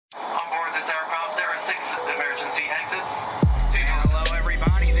Is there a prompt? There are 6 emergency exits. Hello,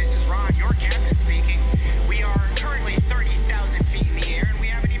 everybody. This is Rod, your captain speaking. We are currently 30,000 feet in the air, and we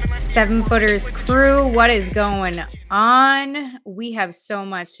haven't even left. Seven Footers crew, what is going on? We have so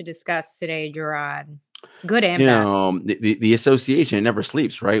much to discuss today, Gerard. Good and bad. The association never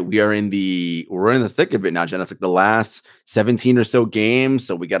sleeps, right? We're in the thick of it now, Jen. It's like the last 17 or so games.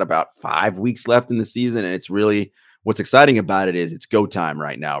 So we got about 5 weeks left in the season. And it's really what's exciting about it is it's go time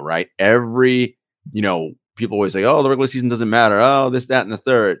right now, right? People always say, oh, the regular season doesn't matter. Oh, this, that, and the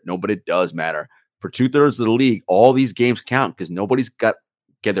third. No, but it does matter. For 2/3 of the league, all these games count because nobody's got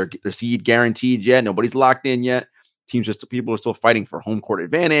their seed guaranteed yet. Nobody's locked in yet. People are still fighting for home court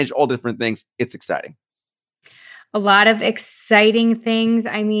advantage, all different things. It's exciting. A lot of exciting things.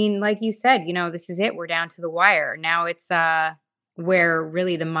 I mean, like you said, this is it. We're down to the wire. Now it's where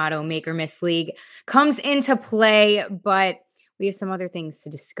really the motto make or miss league comes into play. But we have some other things to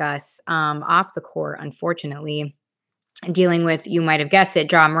discuss off the court, unfortunately. Dealing with, you might have guessed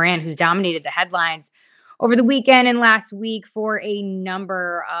it, Ja Morant, who's dominated the headlines over the weekend and last week for a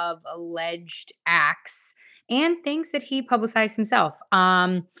number of alleged acts and things that he publicized himself.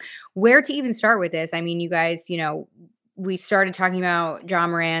 Where to even start with this? I mean, you guys, we started talking about Ja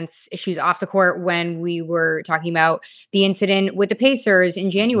Morant's issues off the court when we were talking about the incident with the Pacers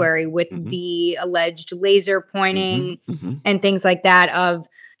in January with the alleged laser pointing and things like that of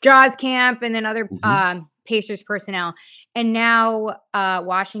Ja's camp and then other Pacers personnel. And now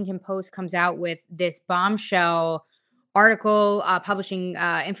Washington Post comes out with this bombshell article publishing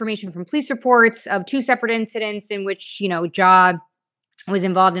information from police reports of 2 separate incidents in which, Ja was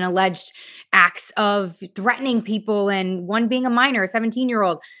involved in alleged acts of threatening people, and one being a minor, a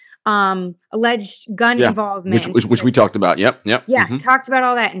 17-year-old, alleged gun involvement. Which we talked about. Yep. Yeah, talked about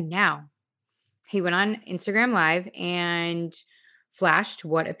all that. And now he went on Instagram Live and flashed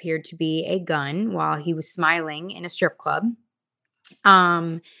what appeared to be a gun while he was smiling in a strip club.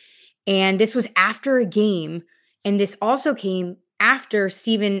 And this was after a game. And this also came after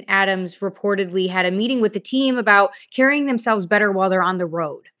Steven Adams reportedly had a meeting with the team about carrying themselves better while they're on the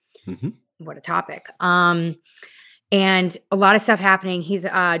road. What a topic. And a lot of stuff happening.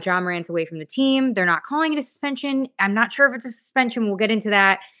 Ja Morant's away from the team. They're not calling it a suspension. I'm not sure if it's a suspension. We'll get into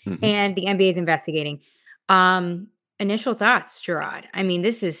that. And the NBA is investigating. Initial thoughts, Gerard. I mean,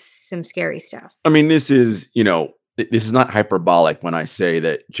 this is some scary stuff. I mean, this is not hyperbolic when I say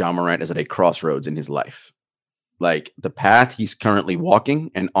that Ja Morant is at a crossroads in his life. Like, the path he's currently walking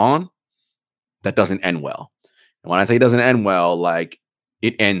and on, that doesn't end well. And when I say it doesn't end well, like,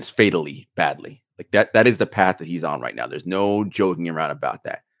 it ends fatally badly. Like, that is the path that he's on right now. There's no joking around about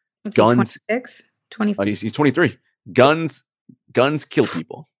that. Guns. 26? 24. He's 23. Guns kill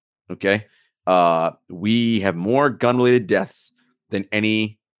people. Okay. We have more gun-related deaths than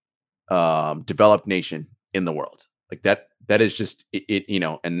any developed nation in the world. Like, that is just it,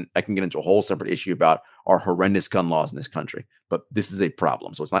 and I can get into a whole separate issue about our horrendous gun laws in this country, but this is a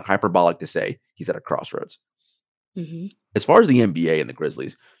problem. So it's not hyperbolic to say he's at a crossroads. As far as the NBA and the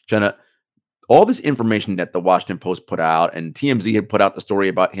Grizzlies, Jenna, all this information that the Washington Post put out, and TMZ had put out the story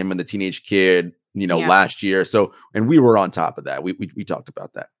about him and the teenage kid, last year. So, and we were on top of that. We talked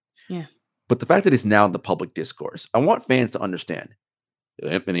about that. Yeah. But the fact that it's now in the public discourse, I want fans to understand,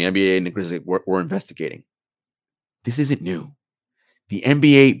 and the NBA and the Grizzlies were investigating. This isn't new. The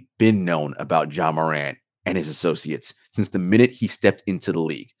NBA been known about Ja Morant and his associates since the minute he stepped into the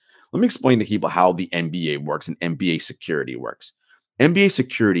league. Let me explain to people how the NBA works and NBA security works. NBA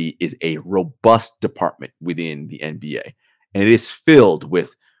security is a robust department within the NBA, and it is filled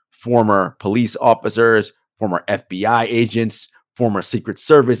with former police officers, former FBI agents, former Secret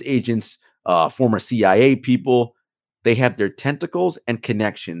Service agents, former CIA people. They have their tentacles and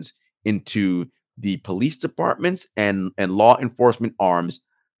connections into the police departments and law enforcement arms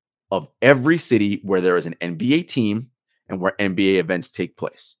of every city where there is an NBA team and where NBA events take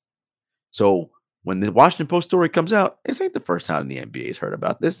place. So when the Washington Post story comes out, this ain't the first time the NBA has heard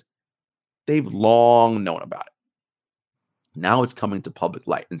about this. They've long known about it. Now it's coming to public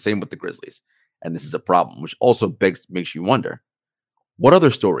light, and same with the Grizzlies. And this is a problem, which also makes you wonder, what other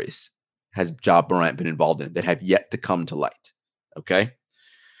stories has Ja Morant been involved in that have yet to come to light? Okay.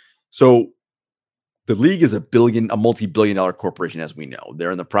 So the league is a multi-billion-dollar corporation, as we know.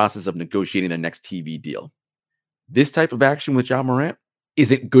 They're in the process of negotiating their next TV deal. This type of action with Ja Morant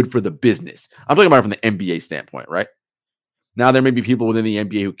isn't good for the business. I'm talking about it from the NBA standpoint, right? Now, there may be people within the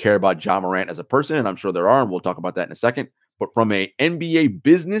NBA who care about Ja Morant as a person, and I'm sure there are, and we'll talk about that in a second. But from an NBA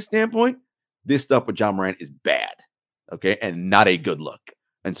business standpoint, this stuff with Ja Morant is bad, okay, and not a good look.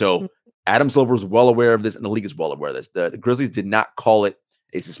 And so Adam Silver is well aware of this, and the league is well aware of this. The Grizzlies did not call it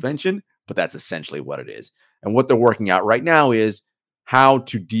a suspension, but that's essentially what it is. And what they're working out right now is how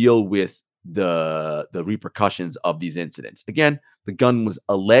to deal with the repercussions of these incidents. Again, the gun was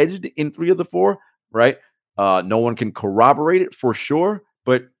alleged in 3 of the 4, right? No one can corroborate it for sure,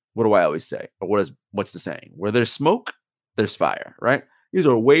 but what do I always say? Or what's the saying? Where there's smoke, there's fire, right? These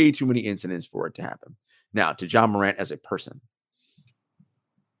are way too many incidents for it to happen. Now, to Ja Morant as a person,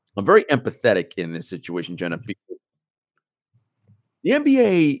 I'm very empathetic in this situation, Jenna, because the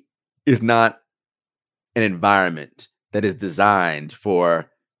NBA is not an environment that is designed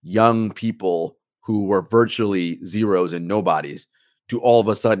for young people who were virtually zeros and nobodies to all of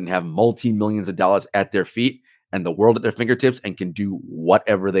a sudden have multi-millions of dollars at their feet and the world at their fingertips and can do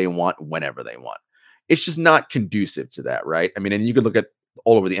whatever they want whenever they want. It's just not conducive to that, right? I mean, and you could look at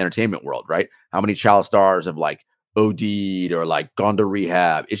all over the entertainment world, right? How many child stars have like OD'd or like gone to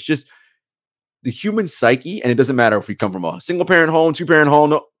rehab? It's just the human psyche, and it doesn't matter if we come from a single parent home, 2-parent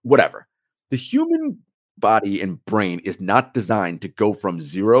home, whatever. The human body and brain is not designed to go from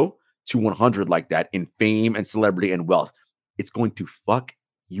 0 to 100 like that in fame and celebrity and wealth. It's going to fuck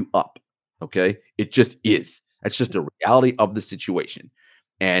you up. Okay. It just is. That's just a reality of the situation.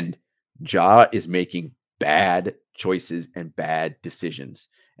 And Ja is making bad choices and bad decisions.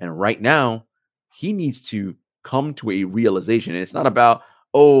 And right now, he needs to come to a realization. And it's not about,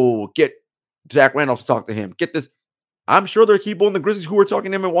 oh, get Zach Randolph to talk to him. Get this. I'm sure there are people in the Grizzlies who are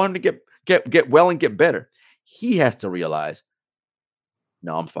talking to him and want him to get well and get better. He has to realize,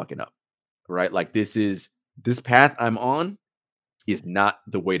 no, I'm fucking up. Right? Like this path I'm on is not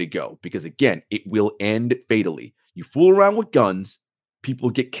the way to go, because again, it will end fatally. You fool around with guns, people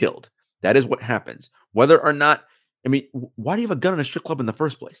get killed. That is what happens. Whether or not, I mean, why do you have a gun in a strip club in the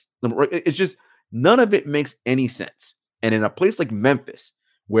first place? It's just, none of it makes any sense. And in a place like Memphis,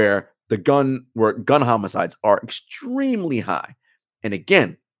 where gun homicides are extremely high, and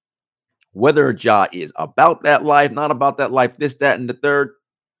again, whether Ja is about that life, not about that life, this, that, and the third,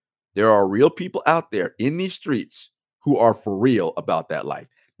 there are real people out there in these streets who are for real about that life.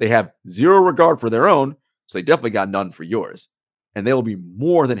 They have zero regard for their own, so they definitely got none for yours. And they will be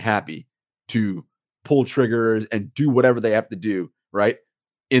more than happy to pull triggers and do whatever they have to do, right?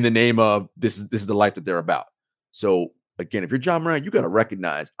 In the name of this is the life that they're about. So again, if you're Ja Morant, you got to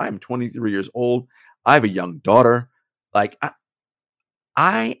recognize I'm 23 years old. I have a young daughter. Like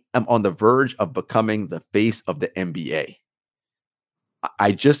I am on the verge of becoming the face of the NBA.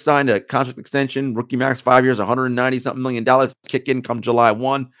 I just signed a contract extension, rookie max, 5 years, $190-something million, kick in come July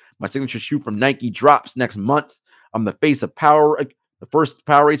 1. My signature shoe from Nike drops next month. I'm the face of Powerade, the first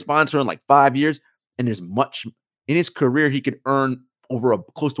Powerade sponsor in like 5 years. And there's much in his career. He could earn over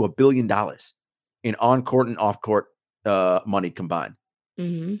close to $1 billion in on-court and off-court money combined.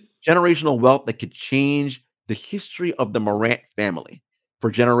 Mm-hmm. Generational wealth that could change the history of the Morant family for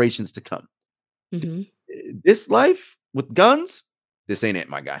generations to come. Mm-hmm. This life with guns, this ain't it,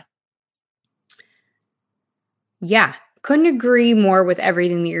 my guy. Yeah, couldn't agree more with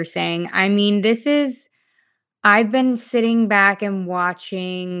everything that you're saying. I mean, I've been sitting back and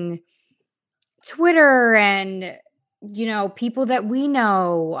watching Twitter and, people that we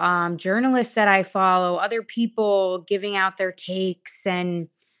know, journalists that I follow, other people giving out their takes and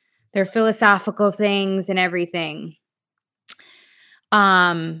their philosophical things and everything.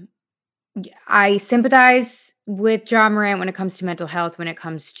 I sympathize with Ja Morant when it comes to mental health, when it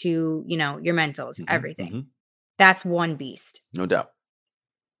comes to, your mentals, everything. Mm-hmm. That's one beast. No doubt.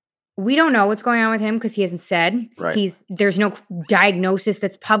 We don't know what's going on with him because he hasn't said. Right. There's no diagnosis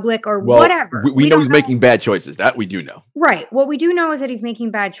that's public or whatever. We know he's making bad choices. That we do know. Right. What we do know is that he's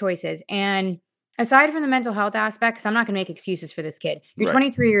making bad choices. And aside from the mental health aspect, because I'm not going to make excuses for this kid. You're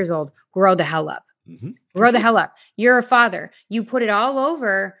 23 years old. Grow the hell up. Mm-hmm. Grow the hell up. You're a father. You put it all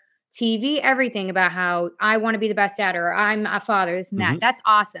over TV, everything about how I want to be the best dad or I'm a father, this and that. Mm-hmm. That's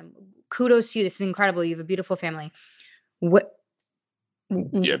awesome. Kudos to you. This is incredible. You have a beautiful family.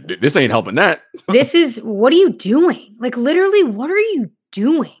 Yeah, this ain't helping that. What are you doing? Like literally, what are you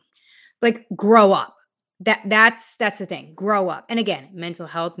doing? Like grow up. That's the thing. Grow up. And again, mental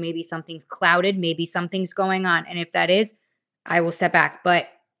health, maybe something's clouded, maybe something's going on. And if that is, I will step back. But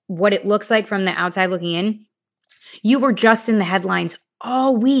what it looks like from the outside looking in, you were just in the headlines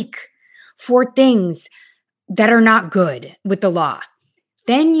all week for things that are not good with the law.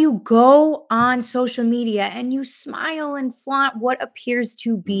 Then you go on social media and you smile and flaunt what appears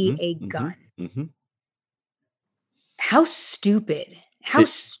to be a gun. Mm-hmm. How stupid. How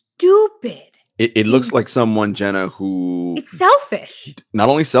stupid. It looks like someone, Jenna, who... It's selfish. Not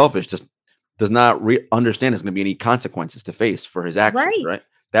only selfish, just does not understand there's going to be any consequences to face for his actions, right?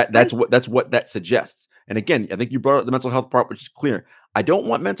 That's what that suggests. And again, I think you brought up the mental health part, which is clear. I don't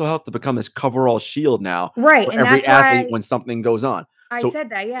want mental health to become this coverall shield now Right. for And every that's athlete why when something goes on. I So said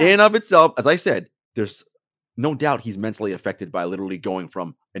that. Yeah. in of itself, as I said, there's no doubt he's mentally affected by literally going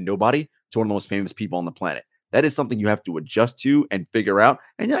from a nobody to one of the most famous people on the planet. That is something you have to adjust to and figure out.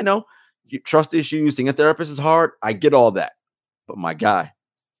 And yeah, I know trust issues, seeing a therapist is hard. I get all that. But my guy,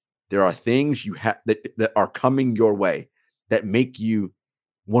 there are things you have that are coming your way that make you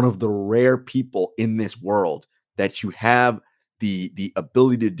one of the rare people in this world that you have the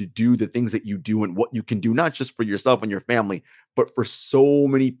ability to do the things that you do and what you can do, not just for yourself and your family, but for so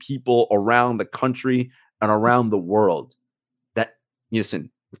many people around the country and around the world. That, listen,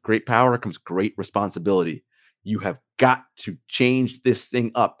 with great power comes great responsibility. You have got to change this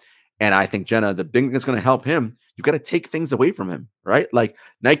thing up. And I think, Jenna, the thing that's going to help him, you got to take things away from him, right? Like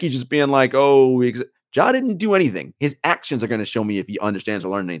Nike just being like, oh, Ja didn't do anything. His actions are going to show me if he understands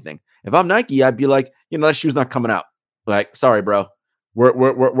or learned anything. If I'm Nike, I'd be like, that shoe's not coming out. Like, sorry, bro.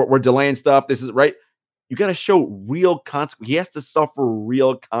 We're delaying stuff. This is right. You got to show real consequences. He has to suffer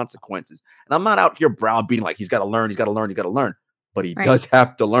real consequences. And I'm not out here browbeating like he's got to learn, he's got to learn, he's got to learn. But he does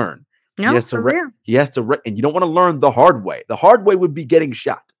have to learn. No, for real. He has to, and you don't want to learn the hard way. The hard way would be getting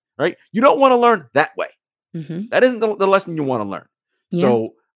shot, right? You don't want to learn that way. Mm-hmm. That isn't the lesson you want to learn. Yes.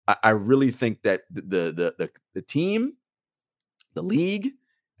 So I really think that the team, the league,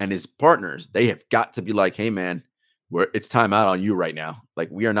 and his partners, they have got to be like, hey, man, it's time out on you right now. Like,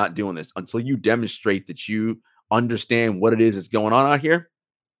 we are not doing this until you demonstrate that you understand what it is that's going on out here.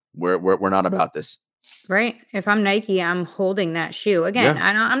 We're not about this. Right. If I'm Nike, I'm holding that shoe. Again,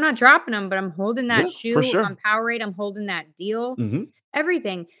 Yeah. I'm not dropping them, but I'm holding that shoe. For sure. If I'm Powerade, I'm holding that deal. Mm-hmm.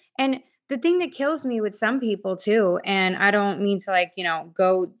 Everything. And the thing that kills me with some people too, and I don't mean to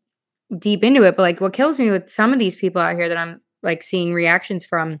go deep into it, but like what kills me with some of these people out here that I'm like seeing reactions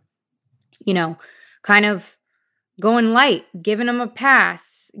from, kind of going light, giving them a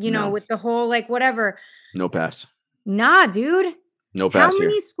pass, No. with the whole like whatever. No pass. Nah, dude. No pass. How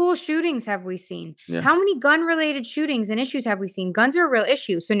many here. school shootings have we seen? Yeah. How many gun-related shootings and issues have we seen? Guns are a real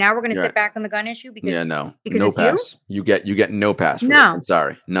issue. So now we're going to sit back on the gun issue because no it's pass. You get no pass. For No, this. I'm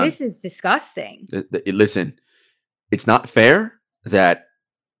sorry, none. This is disgusting. Listen, it's not fair that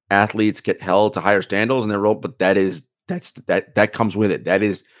athletes get held to higher standards in their role, but that comes with it. That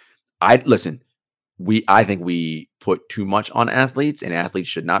is, I think we put too much on athletes, and athletes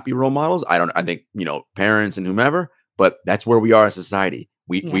should not be role models. I think parents and whomever. But that's where we are as a society.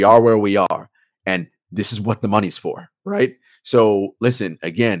 We are where we are. And this is what the money's for, right? So listen,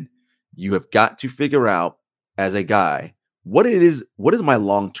 again, you have got to figure out as a guy, what is my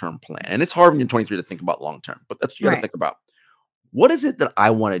long-term plan? And it's hard when you're 23 to think about long-term, but that's what you got to think about. What is it that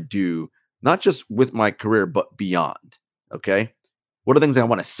I want to do, not just with my career, but beyond? Okay. What are the things I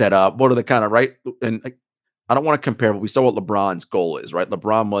want to set up? What are the kind of right? And I don't want to compare, but we saw what LeBron's goal is, right?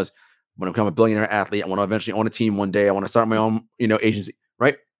 LeBron was, when I become a billionaire athlete, I want to eventually own a team one day. I want to start my own, agency,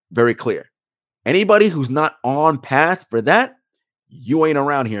 right? Very clear. Anybody who's not on path for that, you ain't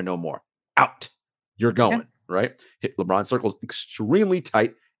around here no more. Out. You're going, right? Hit LeBron circle's extremely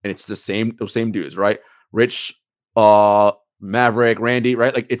tight, and it's those same dudes, right? Rich, Maverick, Randy,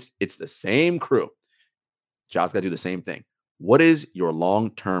 right? Like it's the same crew. Ja's got to do the same thing. What is your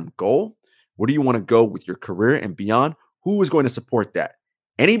long-term goal? Where do you want to go with your career and beyond? Who is going to support that?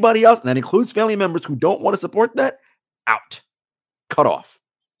 Anybody else, and that includes family members who don't want to support that, out. Cut off.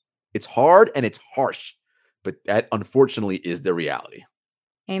 It's hard and it's harsh, but that unfortunately is the reality.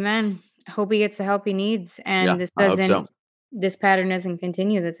 Amen. I hope he gets the help he needs, and this pattern doesn't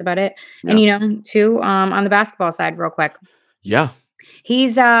continue. That's about it. Yeah. And too, on the basketball side, real quick. Yeah.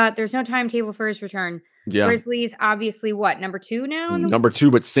 He's there's no timetable for his return. Yeah. Grizzlies, obviously, what, number 2 now? Number 2,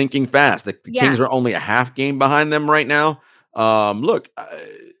 but sinking fast. The Kings are only a half game behind them right now. Look,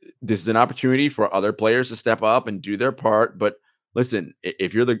 this is an opportunity for other players to step up and do their part. But listen,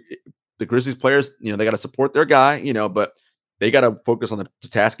 if you're the Grizzlies players, they got to support their guy, but they got to focus on the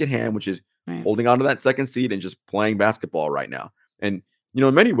task at hand, which is holding on to that second seed and just playing basketball right now. And,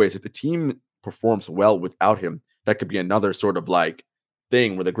 in many ways, if the team performs well without him, that could be another sort of like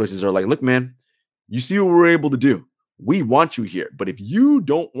thing where the Grizzlies are like, look, man, you see what we're able to do. We want you here. But if you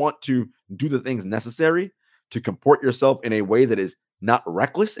don't want to do the things necessary to comport yourself in a way that is not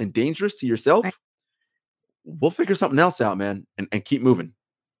reckless and dangerous to yourself, we'll figure something else out, man, and keep moving.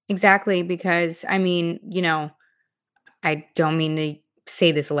 Exactly. Because, I don't mean to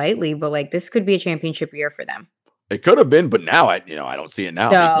say this lightly, but like this could be a championship year for them. It could have been, but now I don't see it now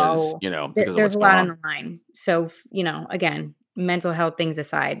because there's a lot on the line. So, again, mental health things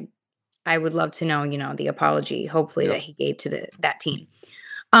aside, I would love to know, the apology, hopefully, that he gave to that team.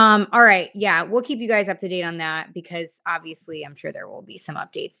 All right. Yeah, we'll keep you guys up to date on that because obviously I'm sure there will be some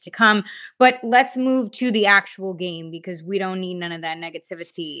updates to come. But let's move to the actual game because we don't need none of that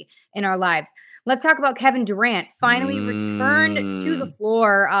negativity in our lives. Let's talk about Kevin Durant finally returned to the Mm,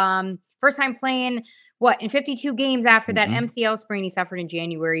 floor. First time playing in 52 games after that mhm. MCL sprain he suffered in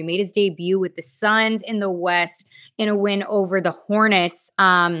January. Made his debut with the Suns in the West in a win over the Hornets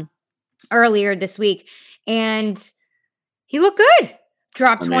earlier this week. And he looked good.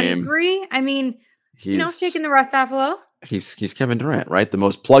 Dropped I mean, 23. I mean, he's shaking the rust off a little. he's Kevin Durant, right? The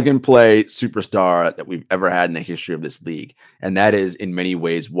most plug and play superstar that we've ever had in the history of this league. And that is in many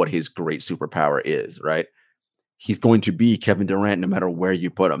ways what his great superpower is, right? He's going to be Kevin Durant no matter where you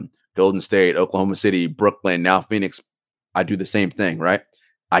put him. Golden State, Oklahoma City, Brooklyn, now Phoenix. I do the same thing, right?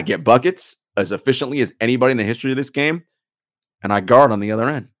 I get buckets as efficiently as anybody in the history of this game, and I guard on the other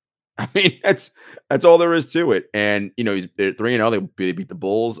end. I mean, that's all there is to it. And they're 3-0. They beat the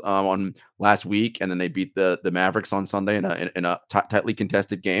Bulls on last week, and then they beat the Mavericks on Sunday in a tightly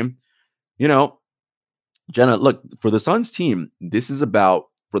contested game. You know, Jenna, look, for the Suns team, this is about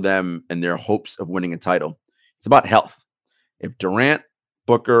for them and their hopes of winning a title. It's about health. If Durant,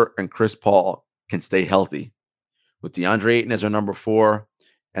 Booker, and Chris Paul can stay healthy with DeAndre Ayton as their number 4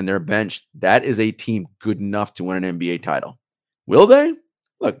 and their bench, that is a team good enough to win an NBA title. Will they?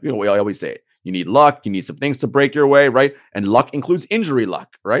 Look, we always say it. You need luck. You need some things to break your way, right? And luck includes injury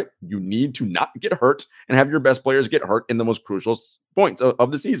luck, right? You need to not get hurt and have your best players get hurt in the most crucial points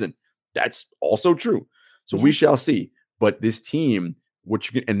of the season. That's also true. So Yeah. we shall see. But this team,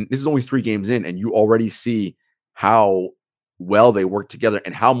 and this is only 3 games in, and you already see how well they work together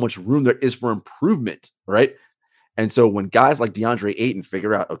and how much room there is for improvement, right? And so when guys like DeAndre Ayton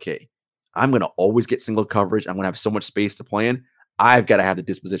figure out, okay, I'm going to always get single coverage, I'm going to have so much space to play in, I've got to have the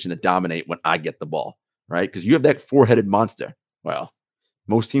disposition to dominate when I get the ball, right? Because you have that 4-headed monster. Well,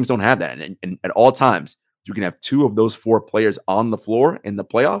 most teams don't have that. And at all times, you can have 2 of those 4 players on the floor in the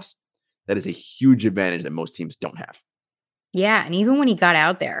playoffs. That is a huge advantage that most teams don't have. Yeah, and even when he got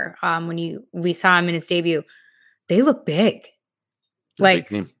out there, we saw him in his debut, they look big. They're a big Like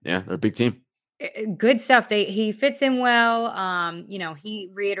team. Yeah, they're a big team. good stuff. He fits in well. He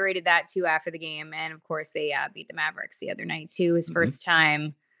reiterated that too after the game, and of course they beat the Mavericks the other night too. His hmm first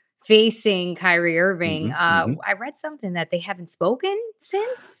time facing Kyrie Irving. hmm I read something that they haven't spoken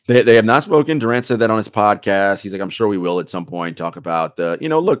since. They have not spoken. Durant said that on his podcast. He's like, I'm sure we will at some point talk about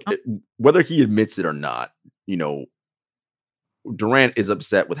look, whether he admits it or not, Durant is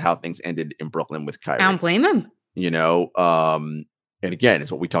upset with how things ended in Brooklyn with I don't Kyrie. blame him. And again,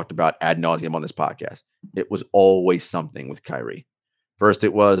 it's what we talked about ad nauseum on this podcast. It was always something with Kyrie. First,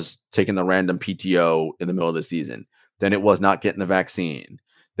 it was taking the random PTO in the middle of the season. Then it was not getting the vaccine.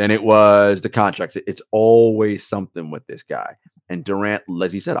 Then it was the contracts. It's always something with this guy. And Durant,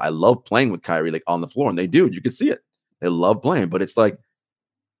 as he said, I love playing with Kyrie like on the floor, and they do. You could see it. They love playing, but it's like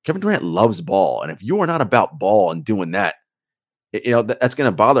Kevin Durant loves ball, and if you are not about ball and doing that, that's going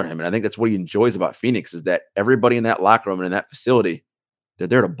to bother him. And I think that's what he enjoys about Phoenix is that everybody in that locker room and in that facility, they're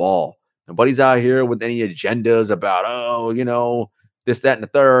there to ball. Nobody's out here with any agendas about, this, that, and the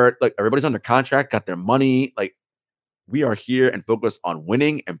third. Like everybody's under contract, got their money. Like we are here and focused on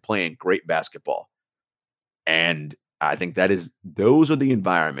winning and playing great basketball. And I think those are the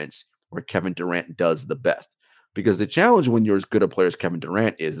environments where Kevin Durant does the best. Because the challenge when you're as good a player as Kevin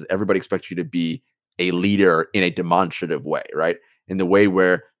Durant is everybody expects you to be a leader in a demonstrative way, right? In the way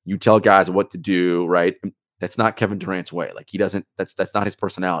where you tell guys what to do, right? That's not Kevin Durant's way. Like that's not his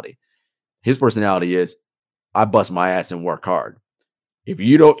personality. His personality is I bust my ass and work hard. If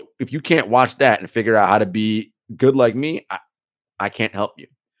you can't watch that and figure out how to be good like me, I can't help you.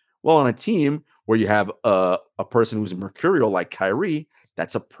 Well, on a team where you have a person who's mercurial like Kyrie,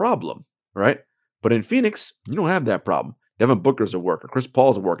 that's a problem, right? But in Phoenix, you don't have that problem. Devin Booker's a worker. Chris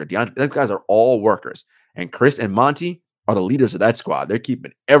Paul's a worker. Those guys are all workers. And Chris and Monty are the leaders of that squad. They're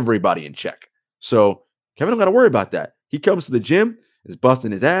keeping everybody in check. So Kevin don't got to worry about that. He comes to the gym, is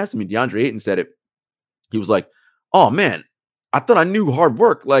busting his ass. I mean, DeAndre Ayton said it. He was like, oh, man, I thought I knew hard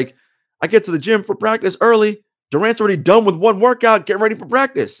work. Like, I get to the gym for practice early. Durant's already done with one workout, getting ready for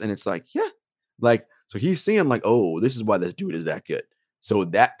practice. And it's like, yeah. Like, so he's seeing like, oh, this is why this dude is that good. So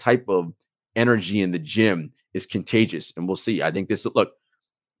that type of energy in the gym is contagious. And we'll see. I think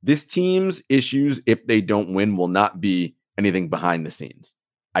this team's issues, if they don't win, will not be anything behind the scenes.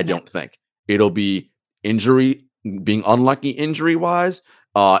 I don't think. It'll be injury, being unlucky injury-wise,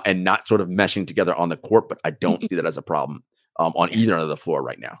 and not sort of meshing together on the court. But I don't see that as a problem on either end of the floor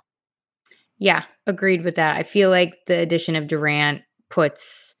right now. Yeah, agreed with that. I feel like the addition of Durant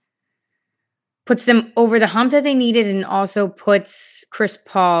puts puts them over the hump that they needed and also puts Chris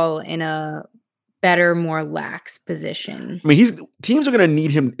Paul in a better, more lax position. I mean, teams are going to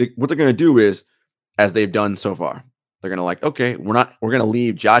need him. What they're going to do is, as they've done so far, they're going to like, okay, we're going to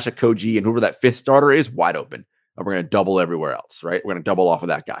leave Josh Okogie and whoever that fifth starter is wide open. And we're going to double everywhere else, right? We're going to double off of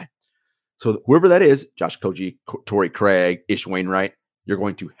that guy. So whoever that is, Josh Okogie, Torrey Craig, Ish Wainwright, you're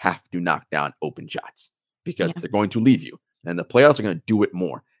going to have to knock down open shots because they're going to leave you. And the playoffs are going to do it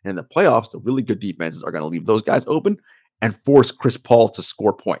more. And in the playoffs, the really good defenses are going to leave those guys open and force Chris Paul to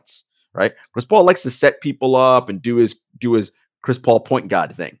score points, right? Chris Paul likes to set people up and do his Chris Paul point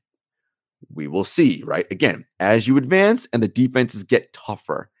guard thing. We will see, right? Again, as you advance and the defenses get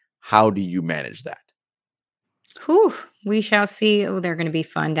tougher, how do you manage that? Whew, we shall see. Oh, they're going to be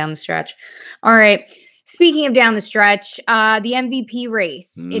fun down the stretch. All right. Speaking of down the stretch, the MVP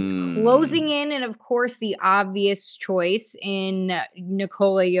race. It's closing in, and of course, the obvious choice in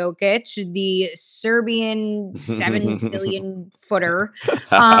Nikola Jokic, the Serbian 7 billion footer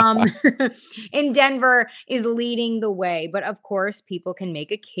in Denver, is leading the way. But of course, people can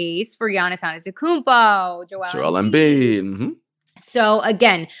make a case for Giannis Antetokounmpo, Joel Embiid. Mm-hmm. So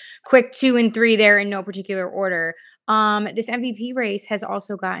again, quick 2 and 3 there in no particular order. This MVP race has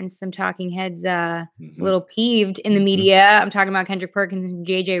also gotten some talking heads a little peeved in the media. I'm talking about Kendrick Perkins and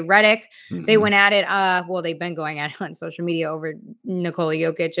JJ Redick. They went at it. Well, they've been going at it on social media over Nikola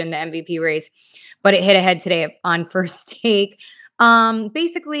Jokic and the MVP race, but it hit ahead today on First Take.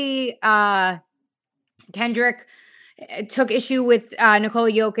 Basically, Kendrick took issue with Nikola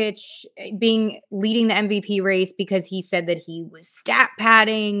Jokic leading the MVP race because he said that he was stat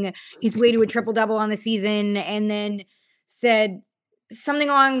padding. He's way to a triple-double on the season, and then said something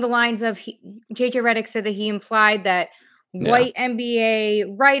along the lines of JJ Redick said that he implied that white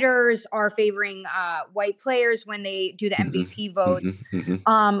NBA writers are favoring white players when they do the MVP votes.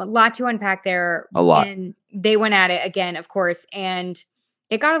 A lot to unpack there. A lot. And they went at it again, of course, and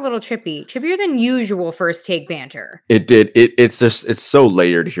it got a little trippier than usual First Take banter. It did. It's so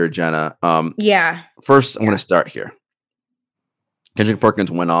layered here, Jenna. First, I'm going to start here. Kendrick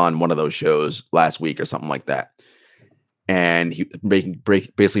Perkins went on one of those shows last week or something like that, and he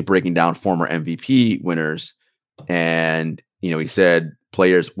basically breaking down former MVP winners, and he said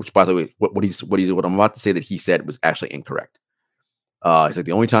players. Which, by the way, what I'm about to say that he said was actually incorrect. He said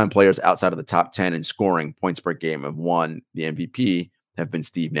the only time players outside of the top 10 in scoring points per game have won the MVP have been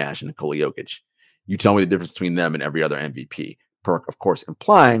Steve Nash and Nikola Jokic. You tell me the difference between them and every other MVP. Perk, of course,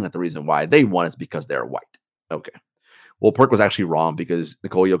 implying that the reason why they won is because they're white. Okay. Well, Perk was actually wrong because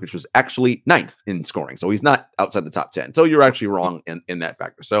Nikola Jokic was actually 9th in scoring. So he's not outside the top 10. So you're actually wrong in that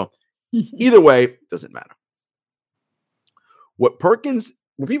factor. So either way, doesn't matter. What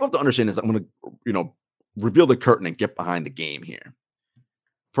people have to understand is I'm going to, reveal the curtain and get behind the game here.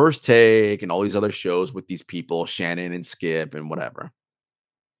 First Take and all these other shows with these people, Shannon and Skip and whatever.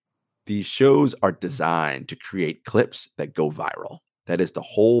 These shows are designed to create clips that go viral. That is the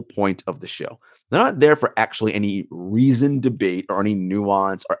whole point of the show. They're not there for actually any reasoned debate or any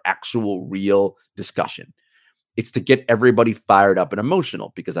nuance or actual real discussion. It's to get everybody fired up and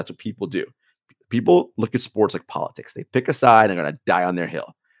emotional because that's what people do. People look at sports like politics. They pick a side and they're going to die on their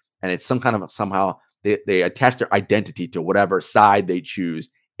hill. And it's somehow they attach their identity to whatever side they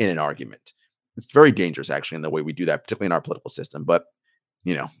choose in an argument. It's very dangerous, actually, in the way we do that, particularly in our political system. But,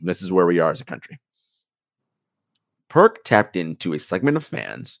 this is where we are as a country. Perk tapped into a segment of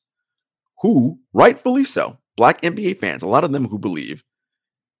fans who, rightfully so, Black NBA fans, a lot of them who believe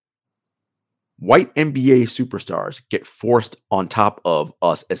white NBA superstars get forced on top of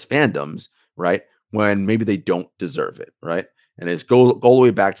us as fandoms, right? When maybe they don't deserve it, right? And it's go all the way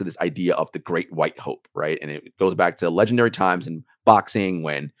back to this idea of the great white hope, right? And it goes back to legendary times in boxing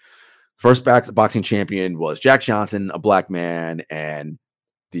when first boxing champion was Jack Johnson, a black man, and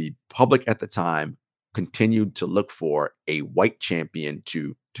the public at the time continued to look for a white champion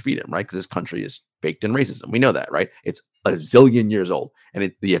to defeat him, right? Because this country is baked in racism. We know that, right? It's a zillion years old, and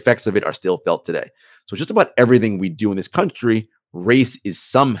the effects of it are still felt today. So just about everything we do in this country, race is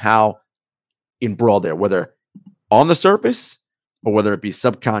somehow embroiled there, whether on the surface or whether it be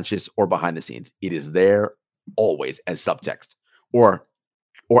subconscious or behind the scenes. It is there always as subtext or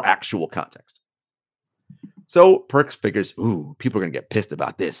actual context. So Perks figures, people are going to get pissed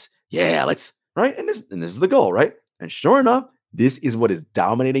about this. Yeah, let's, right? And this is the goal, right? And sure enough, this is what is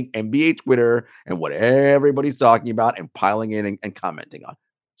dominating NBA Twitter and what everybody's talking about and piling in and commenting on.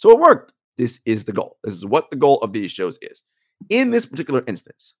 So it worked. This is the goal. This is what the goal of these shows is. In this particular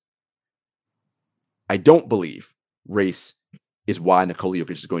instance, I don't believe race is why Nikola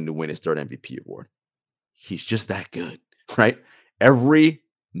Jokic is going to win his third MVP award. He's just that good, right? Every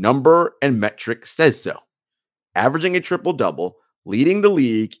number and metric says so. Averaging a triple-double, leading the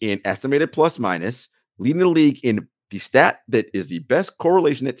league in estimated plus minus, leading the league in the stat that is the best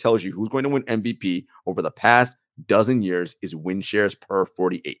correlation that tells you who's going to win MVP over the past dozen years is win shares per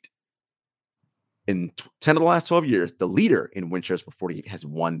 48. In 10 of the last 12 years, the leader in win shares per 48 has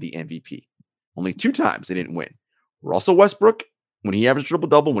won the MVP. Only 2 times they didn't win. Russell Westbrook, when he averaged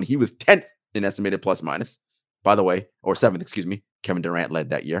triple-double, when he was 10th in estimated plus minus, by the way, or 7th, excuse me. Kevin Durant led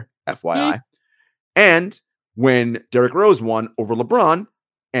that year, FYI. And when Derrick Rose won over LeBron,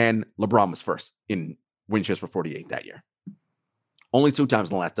 and LeBron was first in win shares per 48 that year. Only 2 times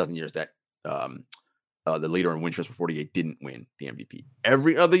in the last dozen years that the leader in win shares per 48 didn't win the MVP.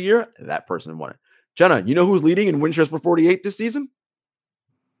 Every other year, that person won it. Jenna, you know who's leading in win shares per 48 this season?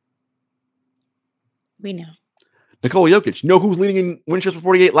 We know. Nikola Jokic. You know who's leading in win shares per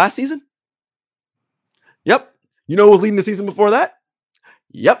 48 last season? Yep. You know who was leading the season before that?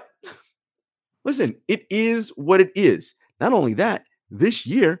 Yep. Listen, it is what it is. Not only that, this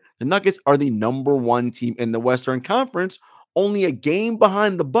year, the Nuggets are the number 1 team in the Western Conference, only a game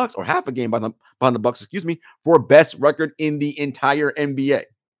behind the Bucks, or half a game behind the Bucks, for best record in the entire NBA.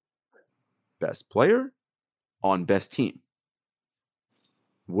 Best player on best team.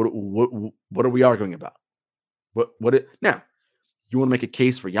 What are we arguing about? Now, you want to make a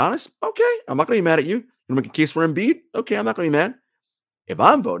case for Giannis? Okay, I'm not going to be mad at you. You want to make a case for Embiid? Okay, I'm not going to be mad. If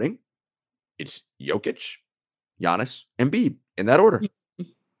I'm voting, it's Jokic, Giannis, Embiid in that order.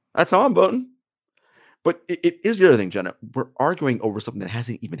 That's how I'm voting. But it is the other thing, Jenna. We're arguing over something that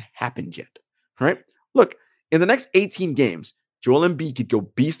hasn't even happened yet, right? Look, in the next 18 games, Joel Embiid could go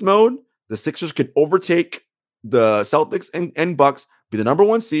beast mode. The Sixers could overtake the Celtics and Bucks, be the number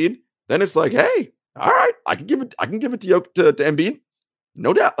 1 seed. Then it's like, hey, all right, I can give it to Embiid,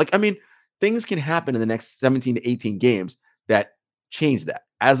 no doubt. Things can happen in the next 17 to 18 games that change that.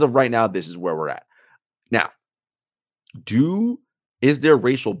 As of right now, this is where we're at. Now, is there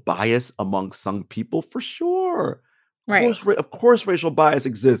racial bias among some people? For sure. Right. Of course, racial bias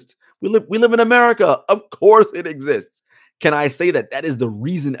exists. We live in America. Of course it exists. Can I say that is the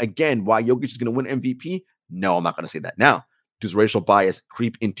reason, again, why Jokic is going to win MVP? No, I'm not going to say that. Now, does racial bias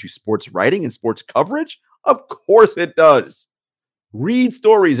creep into sports writing and sports coverage? Of course it does. Read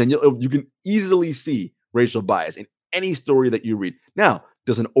stories and you can easily see racial bias in any story that you read. Now,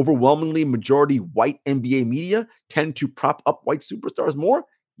 does an overwhelmingly majority white NBA media tend to prop up white superstars more?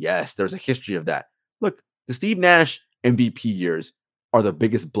 Yes, there's a history of that. Look, the Steve Nash MVP years are the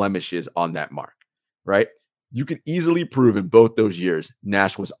biggest blemishes on that mark, right? You can easily prove in both those years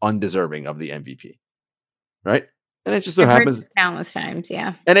Nash was undeserving of the MVP, right? And it just so happens countless times,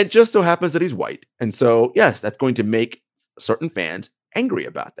 yeah. And it just so happens that he's white. And so, yes, that's going to make certain fans angry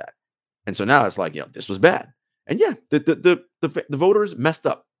about that. And so now it's like, this was bad. And yeah, the voters messed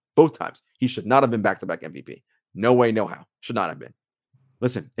up both times. He should not have been back-to-back MVP. No way, no how. Should not have been.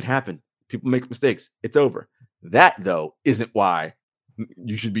 Listen, it happened. People make mistakes. It's over. That, though, isn't why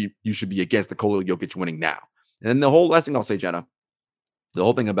you should be against Nikola Jokic winning now. And then the whole last thing I'll say, Jenna, the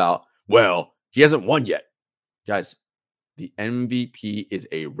whole thing about, well, he hasn't won yet. Guys, the MVP is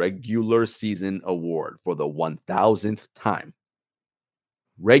a regular season award for the 1,000th time.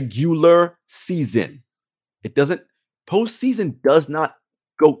 Regular season. It doesn't, postseason does not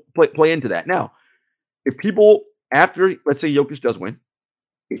go play into that. Now, if people, after, let's say Jokic does win,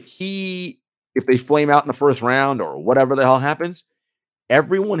 if they flame out in the first round or whatever the hell happens,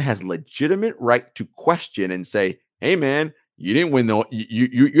 everyone has legitimate right to question and say, hey man, you didn't win,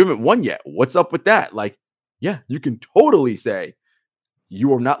 you haven't won yet. What's up with that? Yeah, you can totally say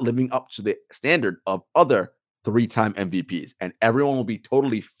you are not living up to the standard of other 3-time MVPs, and everyone will be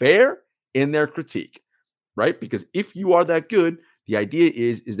totally fair in their critique, right? Because if you are that good, the idea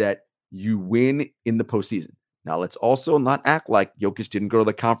is that you win in the postseason. Now, let's also not act like Jokic didn't go to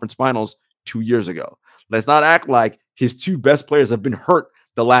the conference finals 2 years ago. Let's not act like his 2 best players have been hurt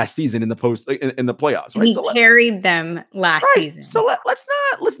the last season in the playoffs. Right? He carried them last season. So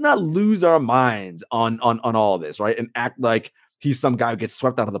let's not lose our minds on all of this, right? And act like he's some guy who gets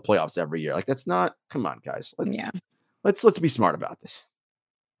swept out of the playoffs every year. That's not. Come on, guys. Let's be smart about this.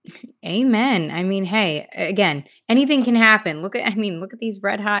 Amen. I mean, hey, again, anything can happen. Look at these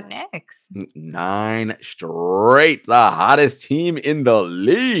red hot Knicks. 9 straight, the hottest team in the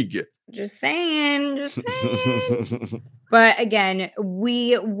league. Just saying. But again,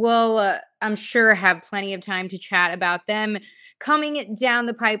 we will, I'm sure, have plenty of time to chat about them coming down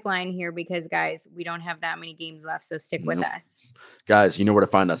the pipeline here because, guys, we don't have that many games left, so stick with us. Guys, you know where to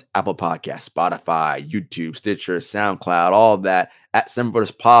find us. Apple Podcasts, Spotify, YouTube, Stitcher, SoundCloud, all of that. At 7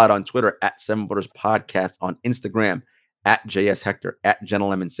 Footers Pod on Twitter, at 7 Footers Podcast on Instagram. at JS Hector, at Gentle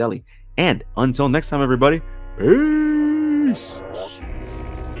Lemon Selly. And until next time, everybody, peace.